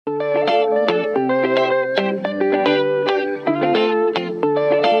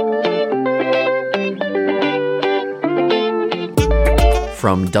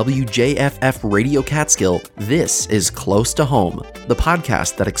From WJFF Radio Catskill, this is Close to Home, the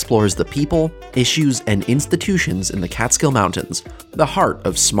podcast that explores the people, issues, and institutions in the Catskill Mountains, the heart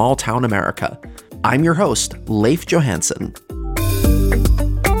of small-town America. I'm your host, Leif Johansson.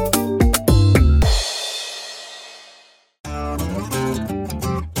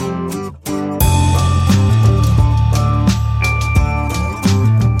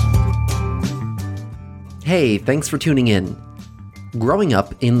 Hey, thanks for tuning in. Growing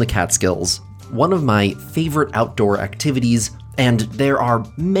up in the Catskills, one of my favorite outdoor activities, and there are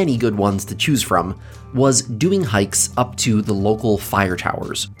many good ones to choose from, was doing hikes up to the local fire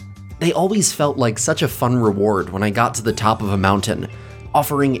towers. They always felt like such a fun reward when I got to the top of a mountain,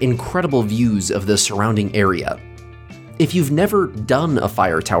 offering incredible views of the surrounding area. If you've never done a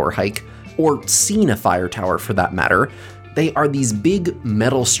fire tower hike, or seen a fire tower for that matter, they are these big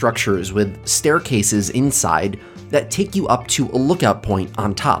metal structures with staircases inside that take you up to a lookout point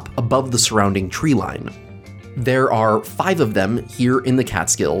on top above the surrounding tree line. There are 5 of them here in the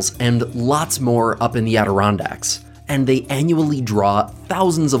Catskills and lots more up in the Adirondacks, and they annually draw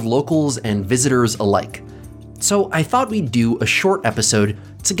thousands of locals and visitors alike. So I thought we'd do a short episode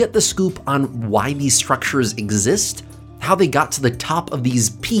to get the scoop on why these structures exist, how they got to the top of these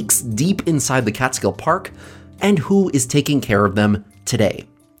peaks deep inside the Catskill Park, and who is taking care of them today.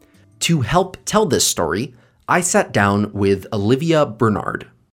 To help tell this story, I sat down with Olivia Bernard.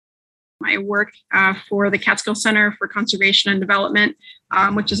 I work for the Catskill Center for Conservation and Development,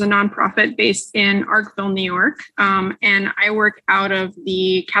 which is a nonprofit based in Arkville, New York. And I work out of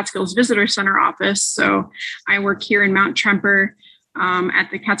the Catskills Visitor Center office. So I work here in Mount Tremper at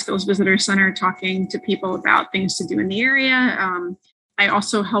the Catskills Visitor Center, talking to people about things to do in the area. I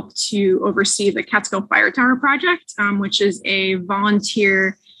also help to oversee the Catskill Fire Tower Project, which is a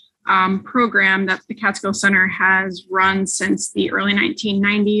volunteer program that the Catskill Center has run since the early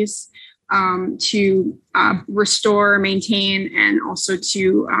 1990s to restore, maintain, and also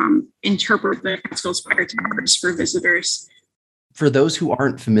to interpret the Catskills Fire Towers for visitors. For those who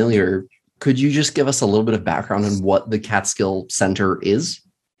aren't familiar, could you just give us a little bit of background on what the Catskill Center is?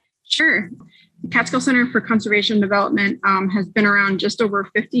 Sure. The Catskill Center for Conservation and Development has been around just over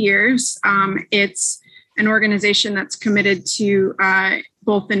 50 years. It's an organization that's committed to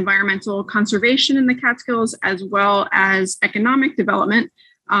both environmental conservation in the Catskills as well as economic development.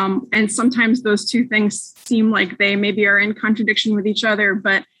 And sometimes those two things seem like they maybe are in contradiction with each other,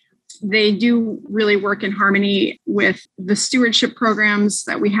 but they do really work in harmony with the stewardship programs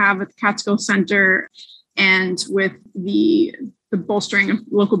that we have at the Catskill Center and with the bolstering of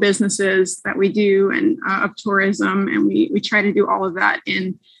local businesses that we do and of tourism. And we try to do all of that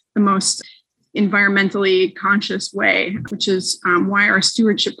in the most environmentally conscious way, which is why our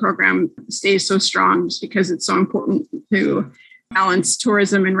stewardship program stays so strong, just because it's so important to balance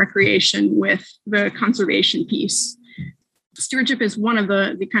tourism and recreation with the conservation piece. Stewardship is one of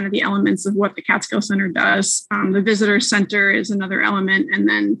the kind of the elements of what the Catskill Center does. The visitor center is another element, and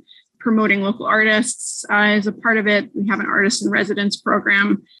then promoting local artists is a part of it. We have an artist in residence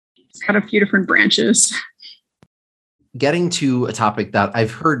program. It's got a few different branches. Getting to a topic that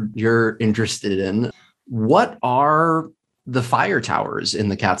I've heard you're interested in, what are the fire towers in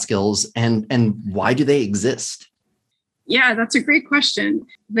the Catskills and why do they exist? Yeah, that's a great question.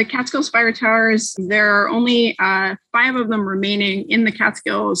 The Catskills Fire Towers, there are only 5 of them remaining in the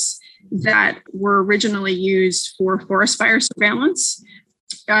Catskills that were originally used for forest fire surveillance.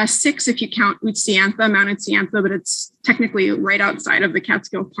 6 if you count Mount Ootseantha, but it's technically right outside of the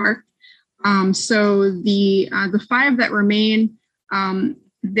Catskill Park. So the 5 that remain,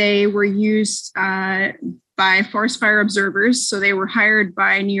 they were used by forest fire observers. So they were hired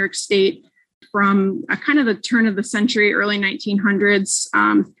by New York State from kind of the turn of the century, early 1900s,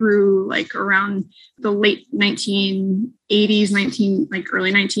 through like around the late 1980s,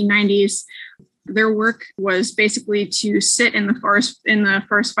 early 1990s. Their work was basically to sit in the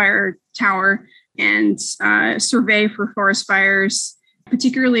forest fire tower and survey for forest fires,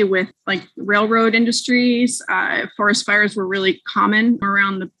 particularly with like railroad industries. Forest fires were really common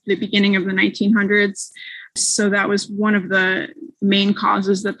around the beginning of the 1900s. So that was one of the main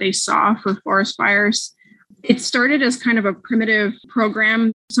causes that they saw for forest fires. It started as kind of a primitive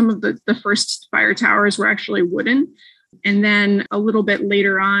program. Some of the first fire towers were actually wooden. And then a little bit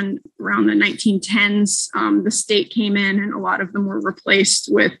later on, around the 1910s, the state came in and a lot of them were replaced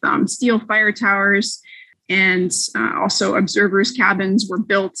with steel fire towers. And also observers' cabins were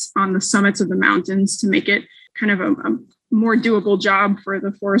built on the summits of the mountains to make it kind of a more doable job for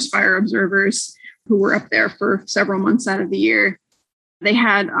the forest fire observers who were up there for several months out of the year. They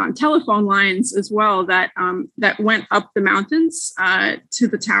had telephone lines as well that that went up the mountains to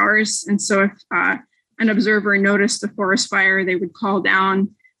the towers. And so if an observer noticed a forest fire, they would call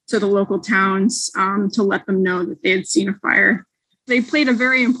down to the local towns to let them know that they had seen a fire. They played a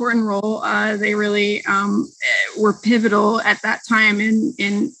very important role. They really were pivotal at that time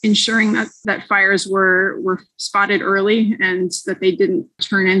in ensuring that fires were spotted early and that they didn't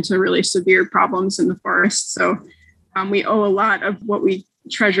turn into really severe problems in the forest. So we owe a lot of what we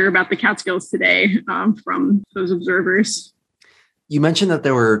treasure about the Catskills today from those observers. You mentioned that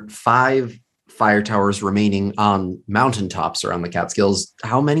there were 5 fire towers remaining on mountaintops around the Catskills.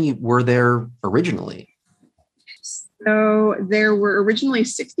 How many were there originally? So there were originally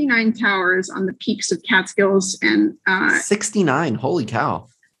 69 towers on the peaks of Catskills and 69. Holy cow.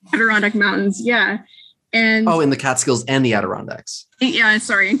 Adirondack Mountains. Yeah. And in the Catskills and the Adirondacks. Yeah,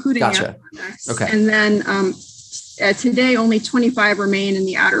 sorry, including Gotcha. the Adirondacks. Okay. And then today only 25 remain in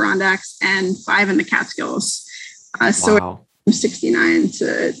the Adirondacks and 5 in the Catskills. So wow. From 69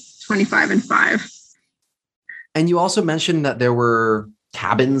 to 25 and 5. And you also mentioned that there were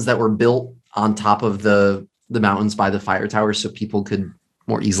cabins that were built on top of the mountains by the fire towers so people could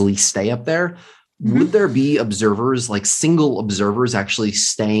more easily stay up there. Mm-hmm. Would there be observers, like single observers, actually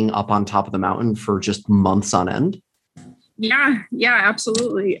staying up on top of the mountain for just months on end? Yeah,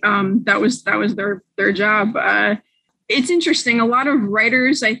 absolutely. That was their job. It's interesting. A lot of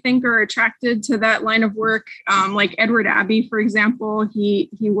writers, I think, are attracted to that line of work. Like Edward Abbey, for example, he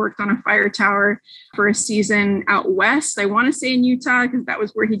worked on a fire tower for a season out west. I want to say in Utah, because that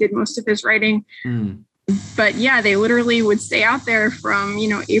was where he did most of his writing. Mm. But yeah, they literally would stay out there from,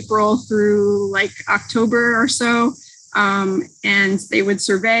 April through like October or so. And they would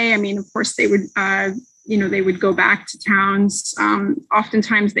survey. I mean, of course, they would they would go back to towns.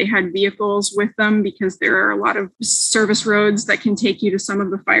 Oftentimes they had vehicles with them because there are a lot of service roads that can take you to some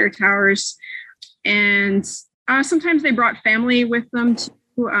of the fire towers. And sometimes they brought family with them too.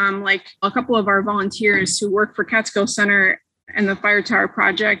 Like a couple of our volunteers who work for Catskill Center and the Fire Tower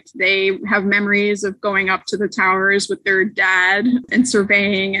Project, they have memories of going up to the towers with their dad and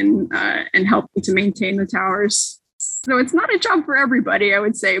surveying and helping to maintain the towers. So it's not a job for everybody, I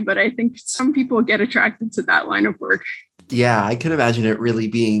would say, but I think some people get attracted to that line of work. Yeah, I can imagine it really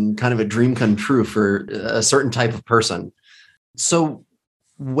being kind of a dream come true for a certain type of person. So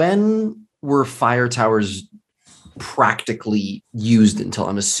when were fire towers practically used until?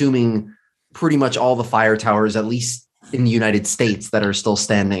 I'm assuming pretty much all the fire towers, at least in the United States, that are still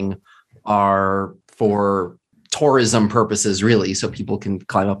standing are for tourism purposes, really, so people can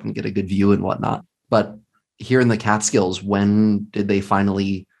climb up and get a good view and whatnot. But here in the Catskills, when did they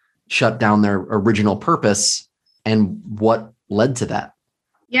finally shut down their original purpose, and what led to that?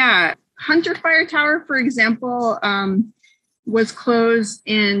 Yeah, Hunter Fire Tower, for example, was closed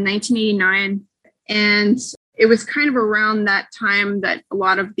in 1989, and it was kind of around that time that a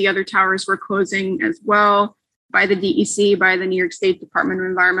lot of the other towers were closing as well, by the DEC, by the New York State Department of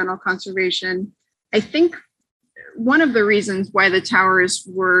Environmental Conservation. I think one of the reasons why the towers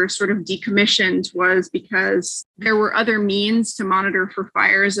were sort of decommissioned was because there were other means to monitor for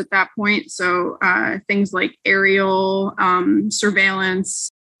fires at that point. So things like aerial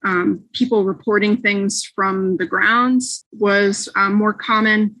surveillance, people reporting things from the grounds was more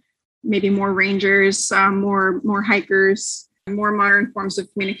common, maybe more rangers, more hikers, more modern forms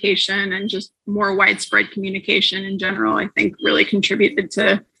of communication, and just more widespread communication in general, I think really contributed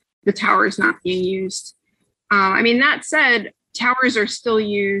to the towers not being used. That said, towers are still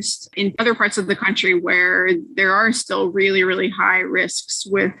used in other parts of the country where there are still really, really high risks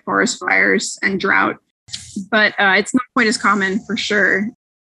with forest fires and drought, but it's not quite as common for sure.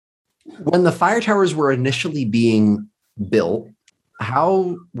 When the fire towers were initially being built,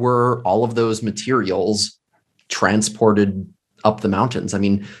 how were all of those materials transported up the mountains? I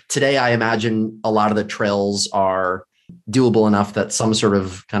mean, today I imagine a lot of the trails are doable enough that some sort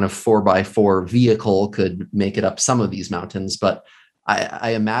of kind of 4x4 vehicle could make it up some of these mountains. But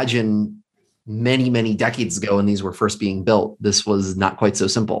I imagine many, many decades ago when these were first being built, this was not quite so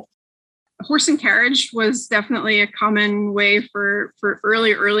simple. Horse and carriage was definitely a common way for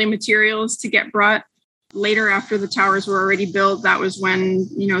early materials to get brought. Later, after the towers were already built, that was when,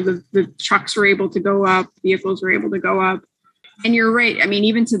 the trucks were able to go up, vehicles were able to go up. And you're right. I mean,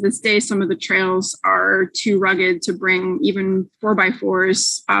 even to this day, some of the trails are too rugged to bring even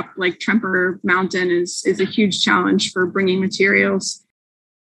 4x4s up. Like Tremper Mountain is a huge challenge for bringing materials.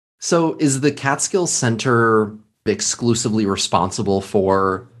 So is the Catskill Center exclusively responsible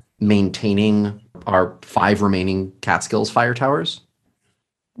for maintaining our 5 remaining Catskills fire towers?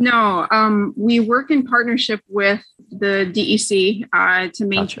 No, we work in partnership with the DEC to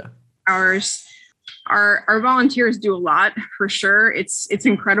maintain Gotcha. ours. Our volunteers do a lot for sure. It's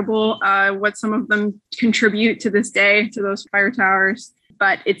incredible what some of them contribute to this day to those fire towers,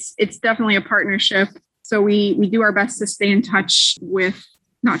 but it's definitely a partnership. So we do our best to stay in touch with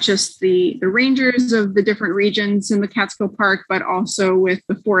not just the rangers of the different regions in the Catskill Park, but also with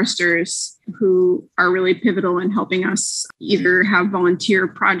the foresters who are really pivotal in helping us either have volunteer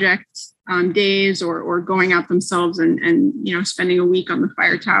project days or going out themselves and spending a week on the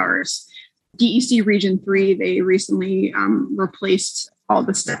fire towers. DEC Region 3, they recently replaced all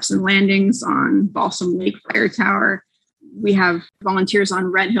the steps and landings on Balsam Lake Fire Tower. We have volunteers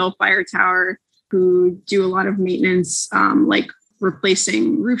on Red Hill Fire Tower who do a lot of maintenance, like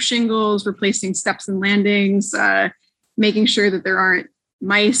replacing roof shingles, replacing steps and landings, making sure that there aren't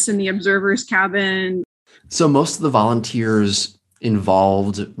mice in the observer's cabin. So most of the volunteers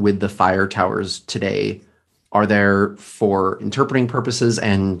involved with the fire towers today are there for interpreting purposes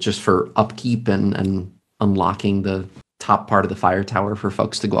and just for upkeep and unlocking the top part of the fire tower for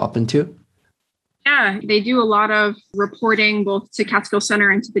folks to go up into? Yeah, they do a lot of reporting both to Catskill Center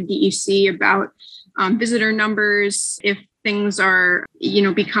and to the DEC about visitor numbers, if things are,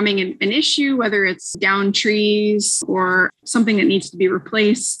 becoming an issue, whether it's down trees or something that needs to be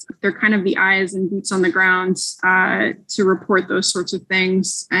replaced. They're kind of the eyes and boots on the ground to report those sorts of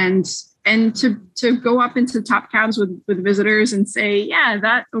things and to go up into top cabs with visitors and say, yeah,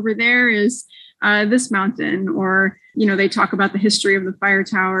 that over there is this mountain. Or, they talk about the history of the fire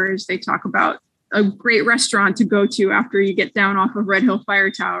towers. They talk about a great restaurant to go to after you get down off of Red Hill Fire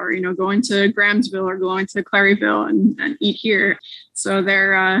Tower, going to Grahamsville or going to Claryville and eat here. So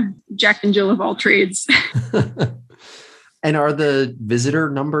they're Jack and Jill of all trades. And are the visitor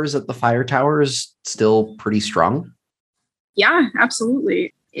numbers at the fire towers still pretty strong? Yeah,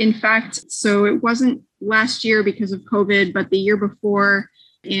 absolutely. In fact, so it wasn't last year because of COVID, but the year before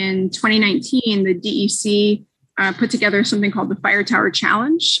in 2019, the DEC put together something called the Fire Tower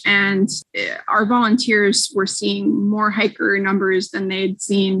Challenge. And our volunteers were seeing more hiker numbers than they'd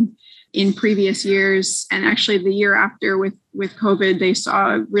seen in previous years. And actually the year after with COVID, they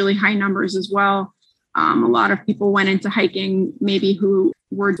saw really high numbers as well. A lot of people went into hiking, maybe who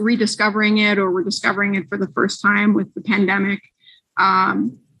were rediscovering it or were discovering it for the first time with the pandemic.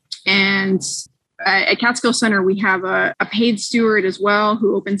 And at Catskill Center, we have a paid steward as well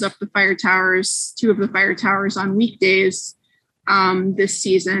who opens up the fire towers, 2 of the fire towers on weekdays this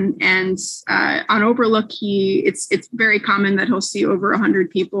season. And on Overlook, it's very common that he'll see over 100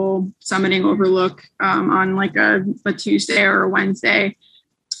 people summiting Overlook on like a Tuesday or a Wednesday.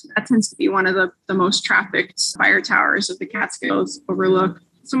 That tends to be one of the most trafficked fire towers of the Catskills, Overlook.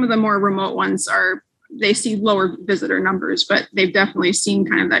 Some of the more remote ones they see lower visitor numbers, but they've definitely seen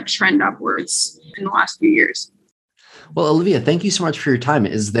kind of that trend upwards in the last few years. Well, Olivia, thank you so much for your time.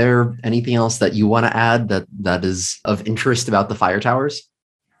 Is there anything else that you want to add that is of interest about the fire towers?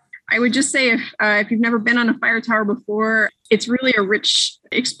 I would just say if you've never been on a fire tower before, it's really a rich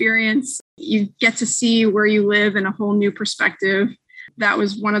experience. You get to see where you live in a whole new perspective. That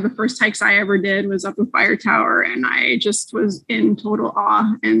was one of the first hikes I ever did, was up a fire tower, and I just was in total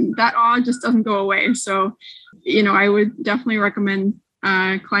awe, and that awe just doesn't go away. So, I would definitely recommend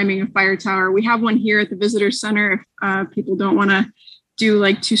climbing a fire tower. We have one here at the visitor center. If people don't want to do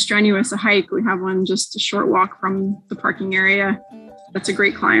like too strenuous a hike, we have one just a short walk from the parking area. That's a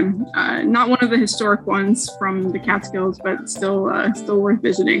great climb. Not one of the historic ones from the Catskills, but still worth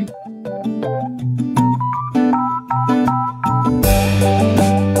visiting.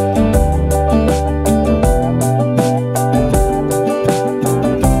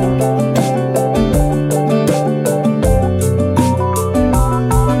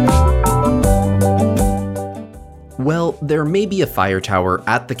 Well, there may be a fire tower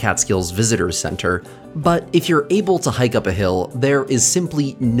at the Catskills Visitors Center, but if you're able to hike up a hill, there is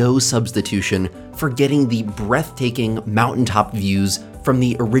simply no substitution for getting the breathtaking mountaintop views from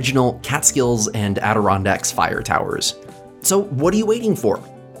the original Catskills and Adirondacks fire towers. So what are you waiting for?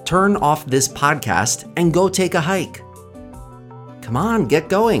 Turn off this podcast and go take a hike. Come on, get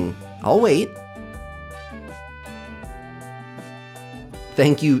going. I'll wait.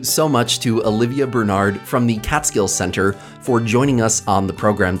 Thank you so much to Olivia Bernard from the Catskills Center for joining us on the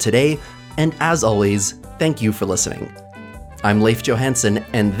program today. And as always, thank you for listening. I'm Leif Johansson,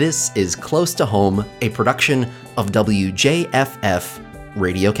 and this is Close to Home, a production of WJFF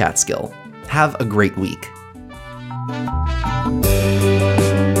Radio Catskill. Have a great week.